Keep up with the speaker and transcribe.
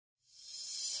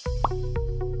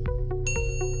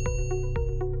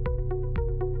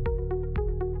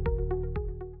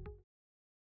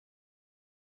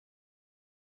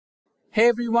Hey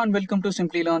everyone, welcome to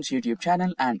Simplilearn's YouTube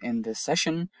channel, and in this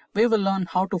session, we will learn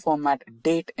how to format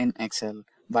date in Excel.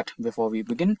 But before we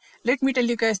begin, let me tell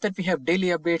you guys that we have daily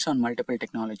updates on multiple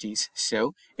technologies.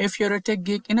 So, if you're a tech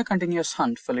geek in a continuous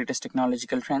hunt for latest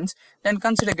technological trends, then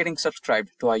consider getting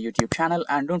subscribed to our YouTube channel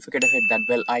and don't forget to hit that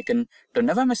bell icon to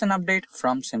never miss an update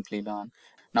from Simplilearn.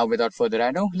 Now, without further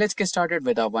ado, let's get started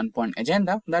with our one-point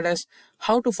agenda, that is,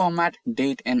 how to format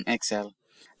date in Excel.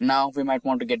 Now we might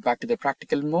want to get back to the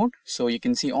practical mode. So you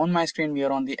can see on my screen we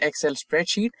are on the Excel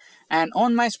spreadsheet, and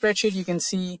on my spreadsheet you can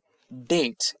see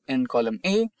dates in column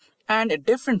A and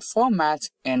different formats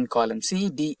in column C,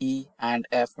 D, E and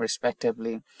F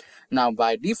respectively. Now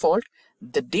by default,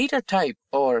 the data type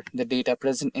or the data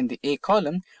present in the A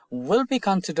column will be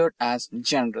considered as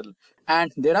general.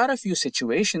 And there are a few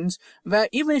situations where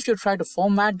even if you try to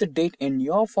format the date in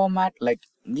your format, like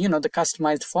the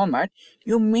customized format,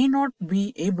 you may not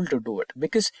be able to do it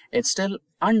because it's still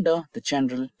under the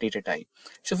general data type.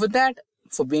 So for that,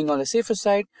 for being on the safer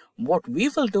side, what we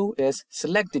will do is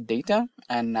select the data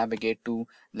and navigate to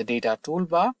the data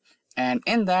toolbar, and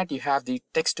in that you have the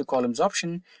text to columns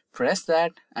option. Press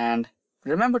that and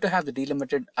remember to have the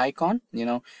delimited icon.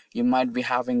 You might be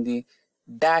having the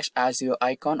dash as your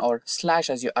icon or slash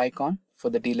as your icon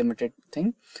for the delimited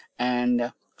thing,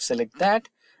 and select that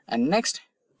and next,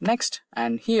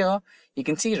 and here you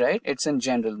can see, right, it's in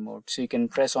general mode. So you can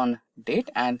press on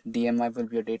date and DMI will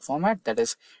be your date format, that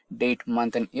is date,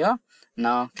 month and year.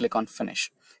 Now click on finish.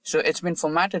 So it's been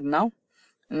formatted now.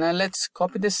 Now let's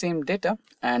copy the same data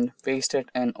and paste it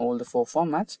in all the 4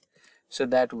 formats so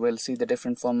that we'll see the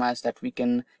different formats that we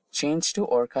can change to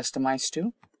or customize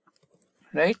to,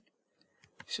 right?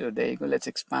 So there you go. Let's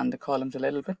expand the columns a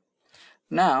little bit.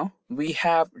 Now we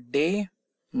have day,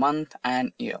 month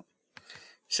and year.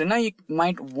 So now you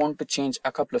might want to change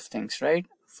a couple of things, right?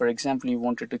 For example, you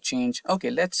wanted to change, okay,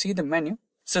 let's see the menu.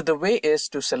 So the way is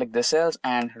to select the cells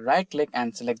and right click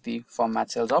and select the format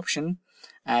cells option.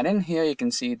 And in here you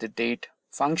can see the date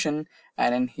function,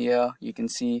 and in here you can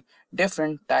see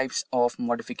different types of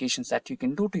modifications that you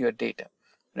can do to your data,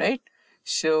 right?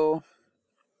 So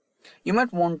you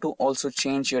might want to also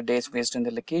change your dates based on the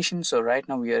location. So right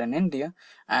now we are in India,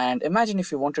 and imagine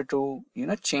if you wanted to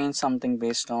change something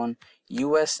based on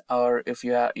US, or if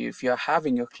you are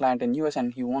having your client in US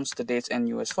and he wants the dates in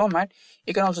US format,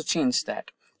 you can also change that.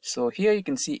 So here you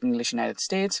can see English United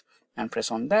States and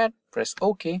press on that, press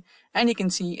OK, and you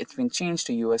can see it's been changed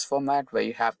to US format where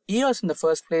you have years in the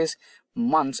first place,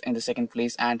 months in the second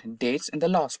place and dates in the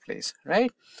last place,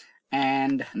 right?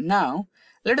 And now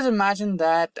let us imagine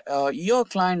that your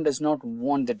client does not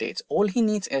want the dates. All he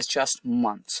needs is just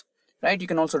months, right? You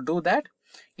can also do that.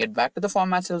 Get back to the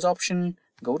format cells option,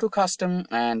 go to custom,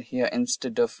 and here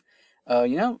instead of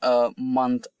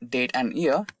month, date and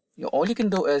year, all you can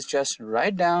do is just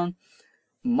write down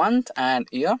month and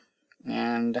year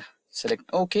and select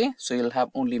OK. So you'll have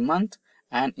only month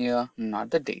and year, not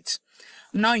the dates.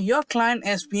 Now your client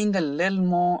is being a little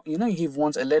more, he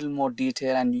wants a little more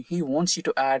detail and he wants you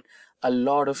to add a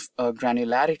lot of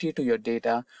granularity to your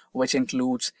data, which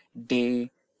includes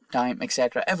day, time,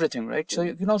 etc., everything, right? So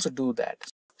you can also do that.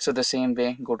 So the same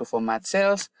way, go to format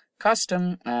cells,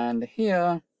 custom, and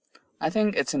here I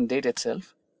think it's in date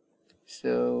itself.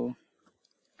 So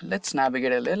let's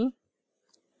navigate a little.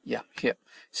 Yeah, here.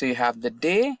 So you have the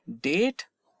day, date,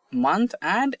 month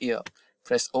and year.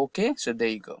 Press OK. So there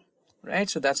you go, right?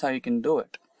 So that's how you can do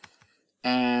it.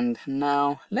 And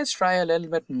now let's try a little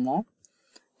bit more.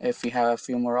 If we have a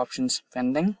few more options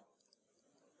pending.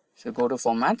 So go to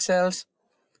format cells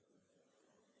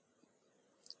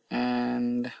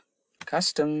and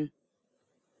custom,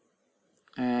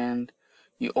 and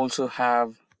you also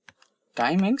have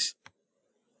timings.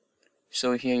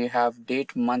 So here you have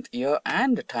date, month, year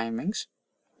and the timings.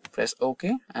 Press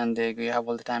OK, and there you have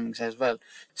all the timings as well.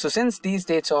 So since these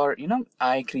dates are,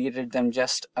 I created them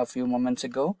just a few moments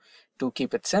ago to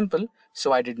keep it simple,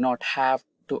 so I did not have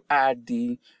to add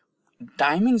the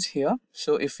timings here.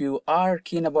 So if you are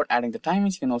keen about adding the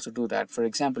timings, you can also do that. For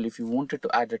example, if you wanted to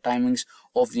add the timings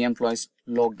of the employees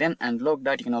logged in and logged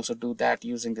out, you can also do that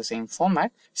using the same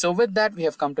format. So with that, we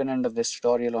have come to an end of this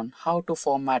tutorial on how to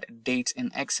format dates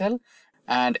in Excel.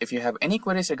 And if you have any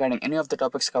queries regarding any of the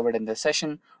topics covered in this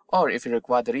session, or if you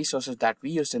require the resources that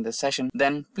we used in this session,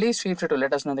 then please feel free to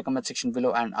let us know in the comment section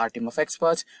below, and our team of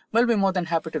experts will be more than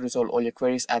happy to resolve all your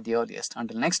queries at the earliest.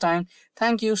 Until next time,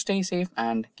 thank you, stay safe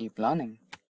and keep learning.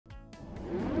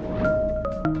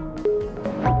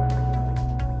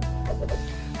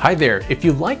 Hi there, if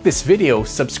you like this video,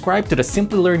 subscribe to the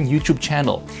Simplilearn YouTube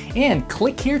channel and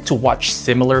click here to watch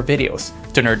similar videos.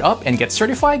 To nerd up and get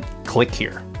certified, click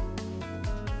here.